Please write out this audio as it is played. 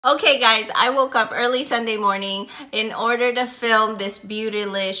Okay guys, I woke up early Sunday morning in order to film this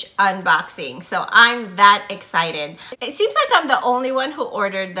Beautylish unboxing. So I'm that excited. It seems like I'm the only one who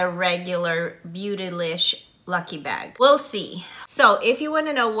ordered the regular Beautylish Lucky Bag. We'll see. So if you want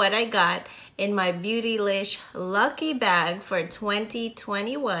to know what I got in my Beautylish Lucky Bag for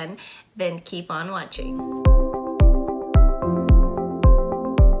 2021, then keep on watching.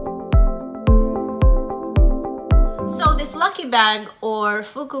 This Lucky Bag or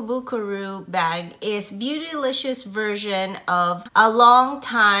Fukubukuro bag is Beautylish's version of a long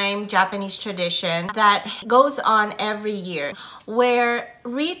time Japanese tradition that goes on every year, where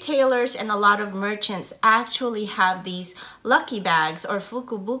retailers and a lot of merchants actually have these lucky bags or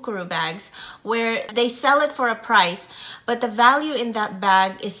Fukubukuro bags where they sell it for a price, but the value in that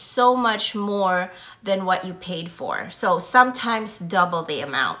bag is so much more than what you paid for. So sometimes double the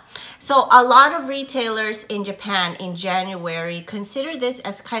amount. So a lot of retailers in Japan in January consider this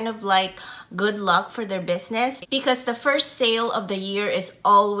as kind of like good luck for their business because the first sale of the year is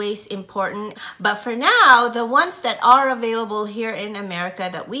always important. But for now, the ones that are available here in America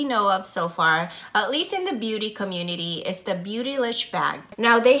that we know of so far, at least in the beauty community, is the Beautylish bag.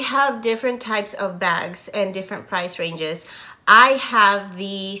 Now they have different types of bags and different price ranges. I have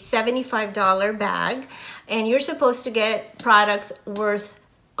the $75 bag, and you're supposed to get products worth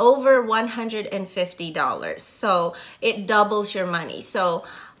over $150. So it doubles your money. So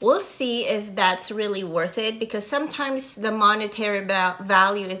we'll see if that's really worth it, because sometimes the monetary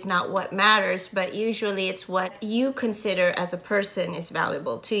value is not what matters, but usually it's what you consider as a person is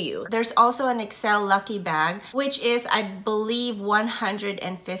valuable to you. There's also an Excel Lucky Bag, which is, I believe,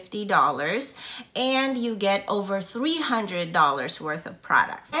 $150, and you get over $300 worth of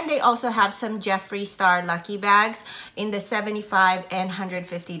products. And they also have some Jeffree Star Lucky Bags in the $75 and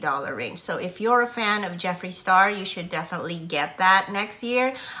 $150 range. So if you're a fan of Jeffree Star, you should definitely get that next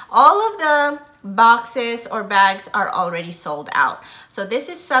year. All of the boxes or bags are already sold out. So this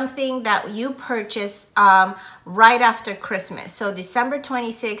is something that you purchase right after Christmas. So December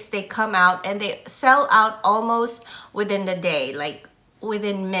 26th, they come out and they sell out almost within the day, like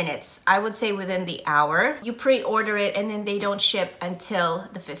within minutes. I would say within the hour. You pre-order it and then they don't ship until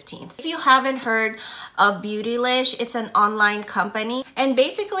the 15th. If you haven't heard of Beautylish, it's an online company, and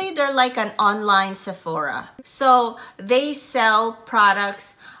basically they're like an online Sephora. So they sell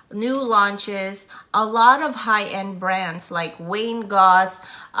products, new launches, a lot of high-end brands like Wayne Goss,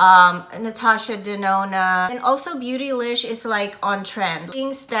 Natasha Denona, and also Beautylish is like on trend.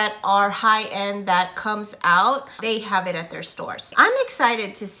 Things that are high-end that comes out, they have it at their stores. I'm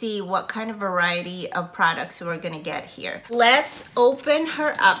excited to see what kind of variety of products we're gonna get here. Let's open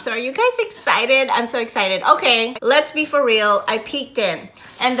her up. So are you guys excited? I'm so excited. Okay, let's be for real. I peeked in.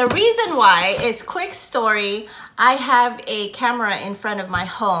 And the reason why is, quick story, I have a camera in front of my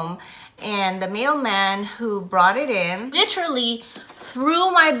home, and the mailman who brought it in literally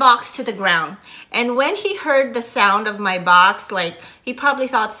threw my box to the ground. And when he heard the sound of my box, like he probably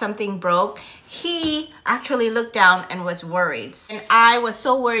thought something broke, he actually looked down and was worried. And I was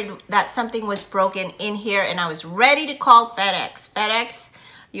so worried that something was broken in here, and I was ready to call FedEx. FedEx,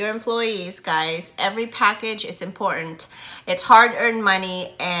 your employees, guys, every package is important. It's hard-earned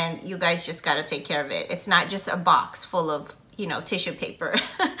money, and you guys just gotta take care of it. It's not just a box full of, you know, tissue paper.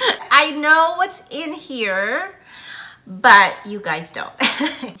 I know what's in here, but you guys don't.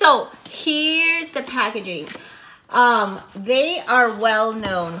 So here's the packaging. They are well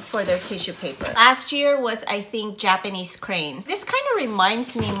known for their tissue paper. Last year was, I think, Japanese cranes. This kind of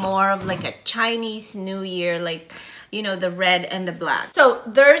reminds me more of like a Chinese New Year, like, you know, the red and the black. So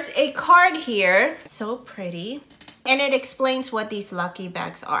there's a card here, so pretty. And it explains what these lucky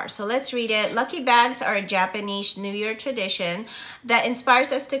bags are. So let's read it. Lucky bags are a Japanese New Year tradition that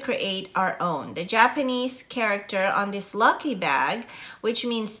inspires us to create our own. The Japanese character on this lucky bag, which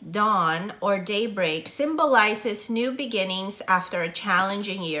means dawn or daybreak, symbolizes new beginnings after a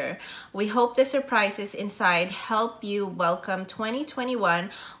challenging year. We hope the surprises inside help you welcome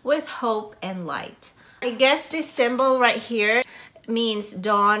 2021 with hope and light. I guess this symbol right here means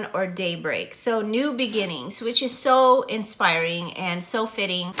dawn or daybreak, so new beginnings, which is so inspiring and so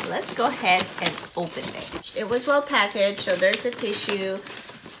fitting. Let's go ahead and open this. It was well packaged, so there's a tissue,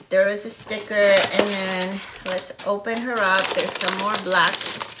 there was a sticker, and then let's open her up. There's some more black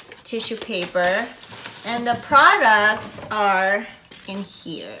tissue paper, and the products are in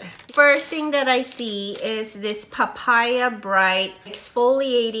here. First thing that I see is this Papaya Bright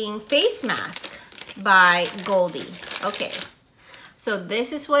Exfoliating Face Mask by Golde. Okay. So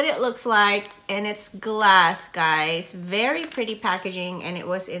this is what it looks like, and it's glass, guys. Very pretty packaging, and it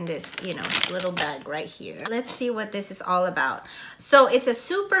was in this, you know, little bag right here. Let's see what this is all about. So it's a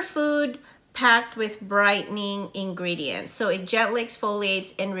superfood packed with brightening ingredients. So it gently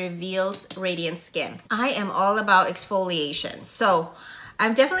exfoliates and reveals radiant skin. I am all about exfoliation. So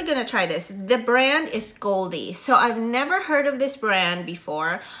I'm definitely gonna try this. The brand is Golde. So I've never heard of this brand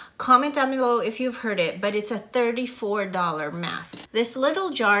before. Comment down below if you've heard it, but it's a $34 mask. This little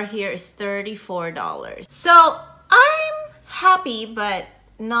jar here is $34. So I'm happy, but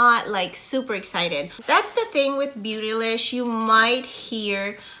not like super excited. That's the thing with Beautylish. You might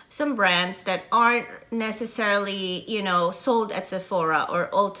hear some brands that aren't necessarily, you know, sold at Sephora or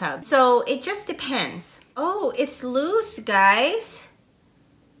Ulta. So it just depends. Oh, it's loose, guys.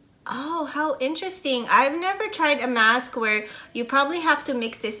 Oh, how interesting. I've never tried a mask where you probably have to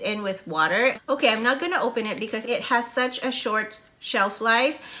mix this in with water. Okay, I'm not gonna open it because it has such a short shelf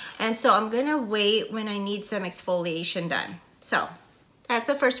life. And so I'm gonna wait when I need some exfoliation done. So that's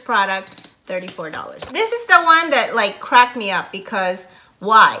the first product, $34. This is the one that like cracked me up because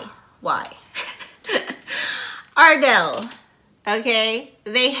why? Ardell, okay?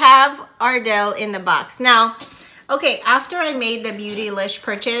 They have Ardell in the box. Now, okay, after I made the Beautylish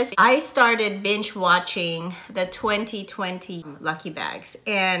purchase, I started binge watching the 2020 Lucky Bags.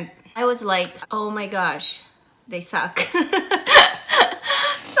 And I was like, oh my gosh, they suck.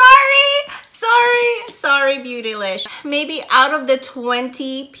 Sorry, Beautylish. Maybe out of the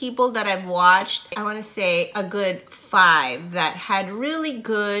 20 people that I've watched, I want to say a good 5 that had really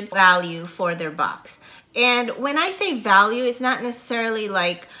good value for their bucks. And when I say value, it's not necessarily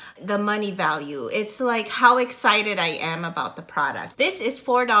like the money value. It's like how excited I am about the product. This is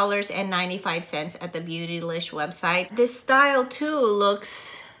 $4.95 at the Beautylish website. This style too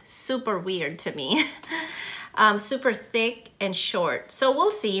looks super weird to me. Super thick and short. So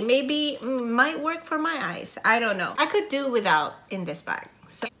we'll see. Maybe might work for my eyes. I don't know. I could do without in this bag.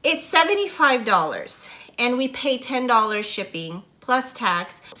 So it's $75 and we pay $10 shipping plus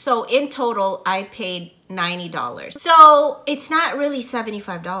tax. So in total, I paid $90. So it's not really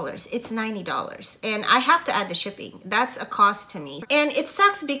 $75, it's $90. And I have to add the shipping. That's a cost to me. And it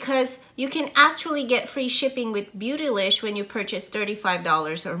sucks because you can actually get free shipping with Beautylish when you purchase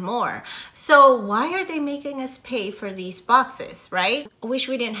 $35 or more. So why are they making us pay for these boxes, right? I wish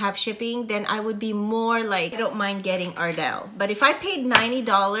we didn't have shipping, then I would be more like, I don't mind getting Ardell. But if I paid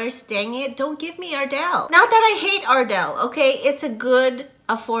 $90, dang it, don't give me Ardell. Not that I hate Ardell, okay? It's a good,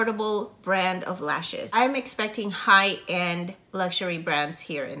 affordable brand of lashes. I'm expecting high-end luxury brands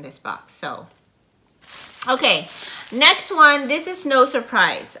here in this box. So, okay, next one. This is no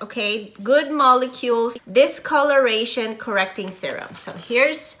surprise, okay? Good Molecules Discoloration Correcting Serum. So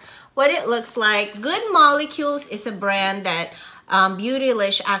here's what it looks like. Good Molecules is a brand that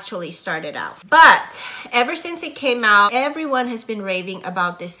Beautylish actually started out. But ever since it came out, everyone has been raving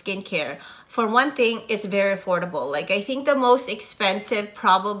about this skincare. For one thing, it's very affordable. Like, I think the most expensive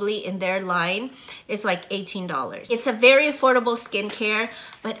probably in their line is like $18. It's a very affordable skincare,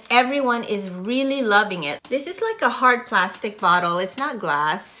 but everyone is really loving it. This is like a hard plastic bottle. It's not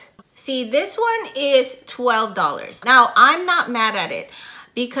glass. See, this one is $12. Now, I'm not mad at it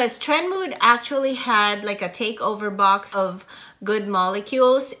because Trendmood actually had like a takeover box of Good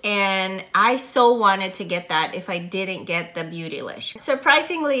Molecules, and I so wanted to get that if I didn't get the Beautylish.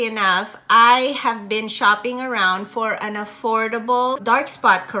 Surprisingly enough, I have been shopping around for an affordable dark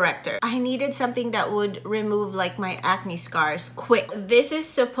spot corrector. I needed something that would remove like my acne scars quick. This is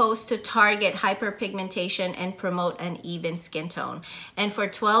supposed to target hyperpigmentation and promote an even skin tone. And for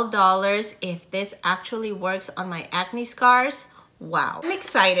 $12, if this actually works on my acne scars, wow. I'm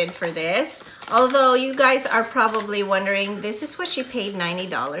excited for this. Although you guys are probably wondering, this is what she paid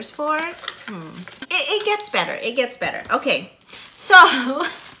 $90 for? It gets better. It gets better. Okay, so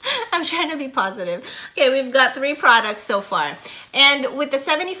I'm trying to be positive. Okay, we've got 3 products so far. And with the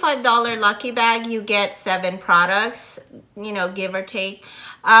 $75 Lucky Bag, you get 7 products, you know, give or take.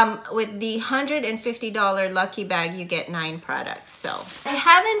 With the $150 Lucky Bag, you get 9 products. So I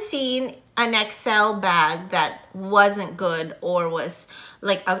haven't seen an XL bag that wasn't good or was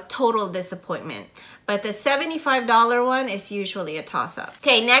like a total disappointment. But the $75 one is usually a toss-up.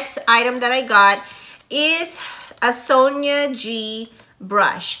 Okay, next item that I got is a Sonia G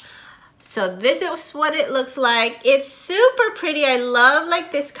brush. So this is what it looks like. It's super pretty. I love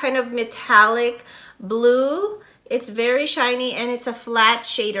like this kind of metallic blue. It's very shiny and it's a flat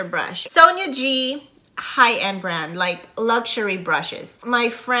shader brush. Sonia G, high-end brand, like luxury brushes. My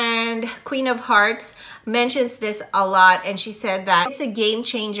friend Queen of Hearts mentions this a lot, and she said that it's a game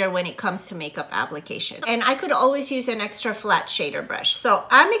changer when it comes to makeup application. And I could always use an extra flat shader brush. So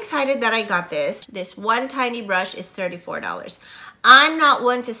I'm excited that I got this. This one tiny brush is $34. I'm not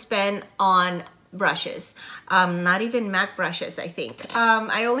one to spend on brushes, not even MAC brushes. I think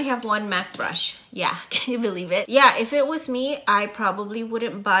I only have one MAC brush. Yeah, can you believe it? Yeah, if it was me, I probably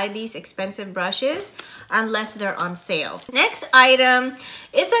wouldn't buy these expensive brushes unless they're on sale. Next item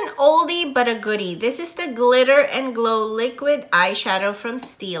is an oldie but a goodie. This is the Glitter and Glow liquid eyeshadow from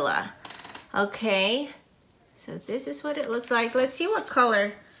Stila. Okay, so this is what it looks like. Let's see what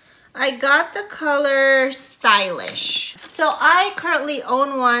color. I got the color Stylish. So I currently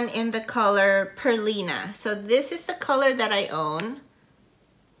own one in the color Perlina. So this is the color that I own.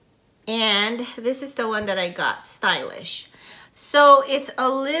 And this is the one that I got, Stylish. So it's a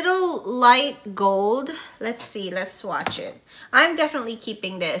little light gold. Let's see, let's swatch it. I'm definitely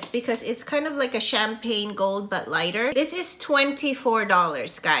keeping this because it's kind of like a champagne gold but lighter. This is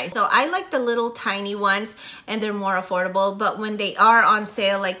 $24, guys. So I like the little tiny ones and they're more affordable, but when they are on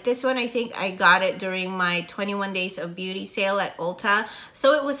sale, like this one, I think I got it during my 21 days of beauty sale at Ulta.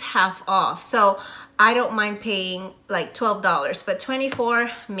 So it was half off. So I don't mind paying like $12, but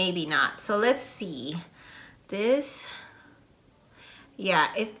 $24, maybe not. So let's see. This, yeah,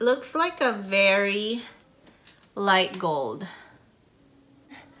 it looks like a very light gold.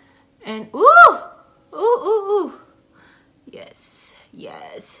 And ooh, ooh, ooh, ooh. Yes,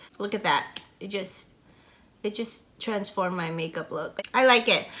 yes. Look at that. It just transformed my makeup look. I like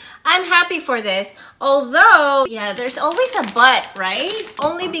it. I'm happy for this. Although, yeah, there's always a but, right?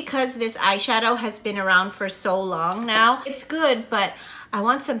 Only because this eyeshadow has been around for so long now. It's good, but I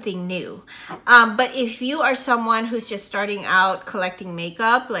want something new. But if you are someone who's just starting out collecting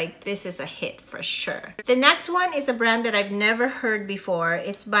makeup, like this is a hit for sure. The next one is a brand that I've never heard before.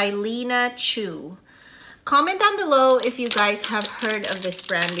 It's by Lina Choo. Comment down below if you guys have heard of this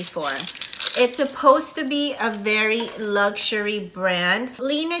brand before. It's supposed to be a very luxury brand.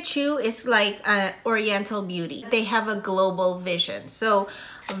 Lina Choo is like an oriental beauty. They have a global vision. So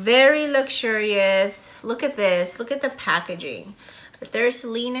very luxurious. Look at this. Look at the packaging. But there's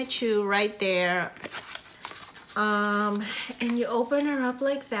Lina Choo right there. And you open her up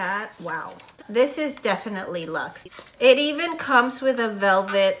like that. Wow. This is definitely luxe. It even comes with a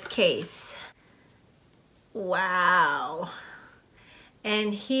velvet case. Wow.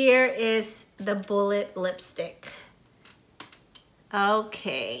 And here is the bullet lipstick.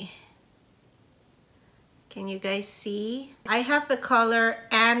 Okay. Can you guys see? I have the color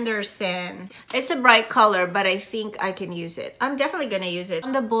Anderson. It's a bright color, but I think I can use it. I'm definitely gonna use it.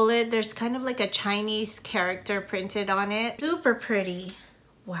 On the bullet, there's kind of like a Chinese character printed on it. Super pretty.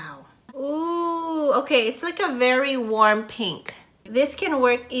 Wow. Ooh, okay, it's like a very warm pink. This can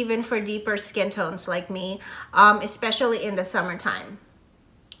work even for deeper skin tones like me, especially in the summertime.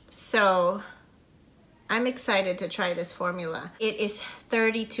 So I'm excited to try this formula. It is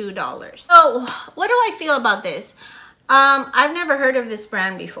 $32. So what do I feel about this? I've never heard of this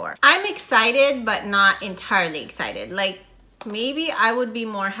brand before. I'm excited, but not entirely excited. Like maybe I would be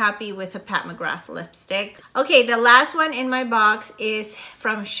more happy with a Pat McGrath lipstick. Okay, the last one in my box is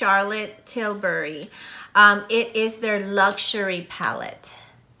from Charlotte Tilbury. It is their luxury palette.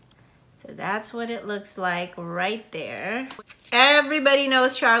 So that's what it looks like right there. Everybody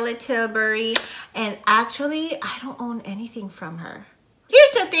knows Charlotte Tilbury, and actually I don't own anything from her.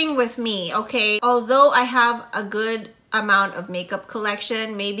 Here's the thing with me, okay? Although I have a good amount of makeup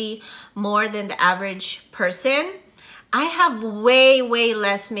collection, maybe more than the average person, I have way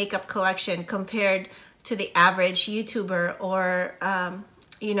less makeup collection compared to the average YouTuber or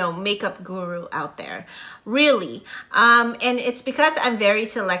you know, makeup guru out there, really. And it's because I'm very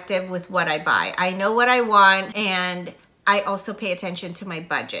selective with what I buy. I know what I want, and I also pay attention to my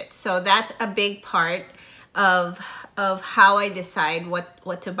budget. So that's a big part of how I decide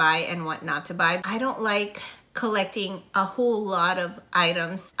what to buy and what not to buy. I don't like collecting a whole lot of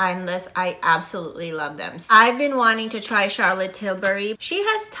items unless I absolutely love them. I've been wanting to try Charlotte Tilbury. She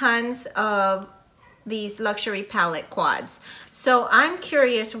has tons of these luxury palette quads. So I'm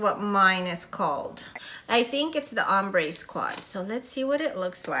curious what mine is called. I think it's the ombre quad. So let's see what it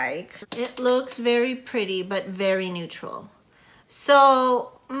looks like. It looks very pretty, but very neutral.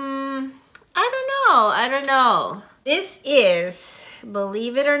 So, I don't know. This is,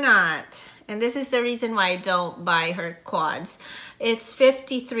 believe it or not, and this is the reason why I don't buy her quads. It's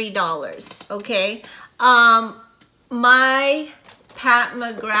 $53, okay? My Pat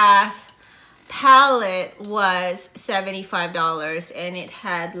McGrath palette was $75 and it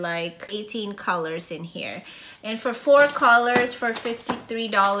had like 18 colors in here. And for 4 colors for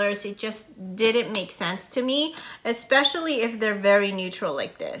 $53, it just didn't make sense to me, especially if they're very neutral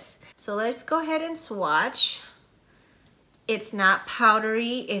like this. So let's go ahead and swatch. It's not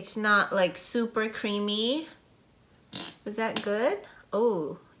powdery. It's not like super creamy. Was that good?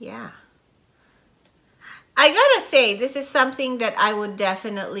 Oh, yeah. I gotta say, this is something that I would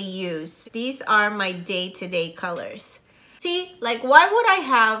definitely use. These are my day-to-day colors. See, like why would I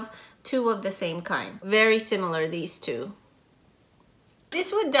have 2 of the same kind? Very similar, these two.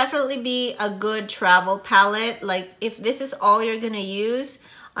 This would definitely be a good travel palette. Like if this is all you're gonna use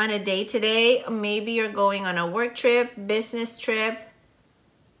on a day-to-day, maybe you're going on a work trip, business trip.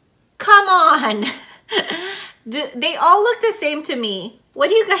 Come on! They all look the same to me. What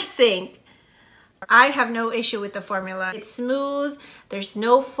do you guys think? I have no issue with the formula. It's smooth, there's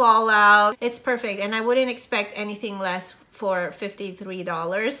no fallout, it's perfect, and I wouldn't expect anything less for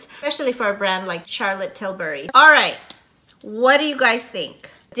 $53, especially for a brand like Charlotte Tilbury. All right, what do you guys think?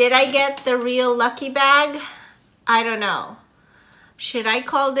 Did I get the real lucky bag? I don't know. Should I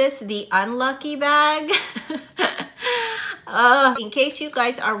call this the unlucky bag? In case you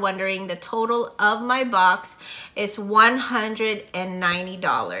guys are wondering, the total of my box is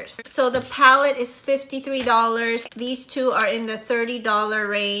 $190. So the palette is $53. These two are in the $30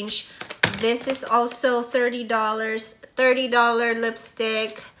 range. This is also $30. $30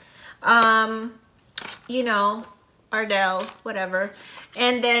 lipstick. You know, Ardell, whatever.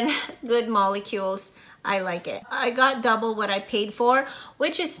 And then Good Molecules. I like it. I got double what I paid for,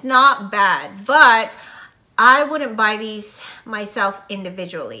 which is not bad, but I wouldn't buy these myself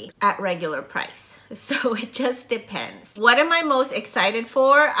individually at regular price. So it just depends. What am I most excited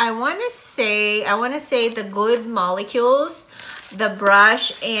for? I want to say the Good Molecules, the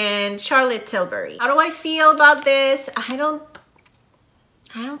brush, and Charlotte Tilbury. How do I feel about this? I don't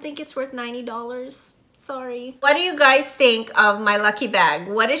think it's worth $90. Sorry. What do you guys think of my lucky bag?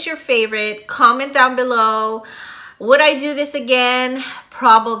 What is your favorite? Comment down below. Would I do this again?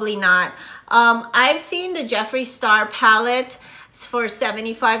 Probably not. I've seen the Jeffree Star palette for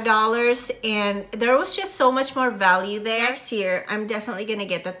 $75 and there was just so much more value there. Next year, I'm definitely gonna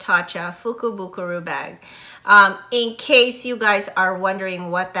get the Tatcha Fukubukuro bag. In case you guys are wondering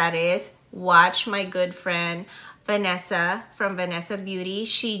what that is, watch my good friend Vanessa from Vanessa Beauty.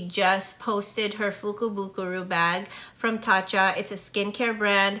 She just posted her Fukubukuro bag from Tatcha. It's a skincare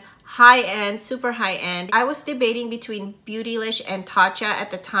brand, high-end, super high-end. I was debating between Beautylish and Tatcha at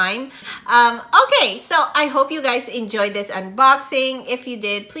the time. Okay, so I hope you guys enjoyed this unboxing. If you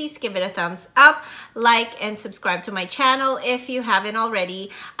did, please give it a thumbs up, like, and subscribe to my channel if you haven't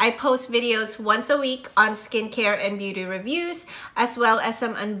already. I post videos once a week on skincare and beauty reviews, as well as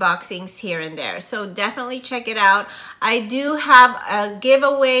some unboxings here and there. So definitely check it out. I do have a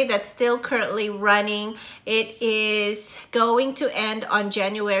giveaway that's still currently running. It is going to end on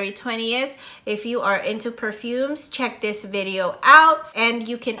January 20th. If you are into perfumes, check this video out and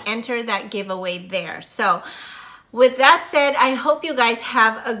you can enter that giveaway there. So with that said, I hope you guys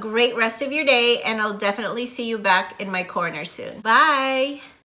have a great rest of your day and I'll definitely see you back in my corner soon. Bye!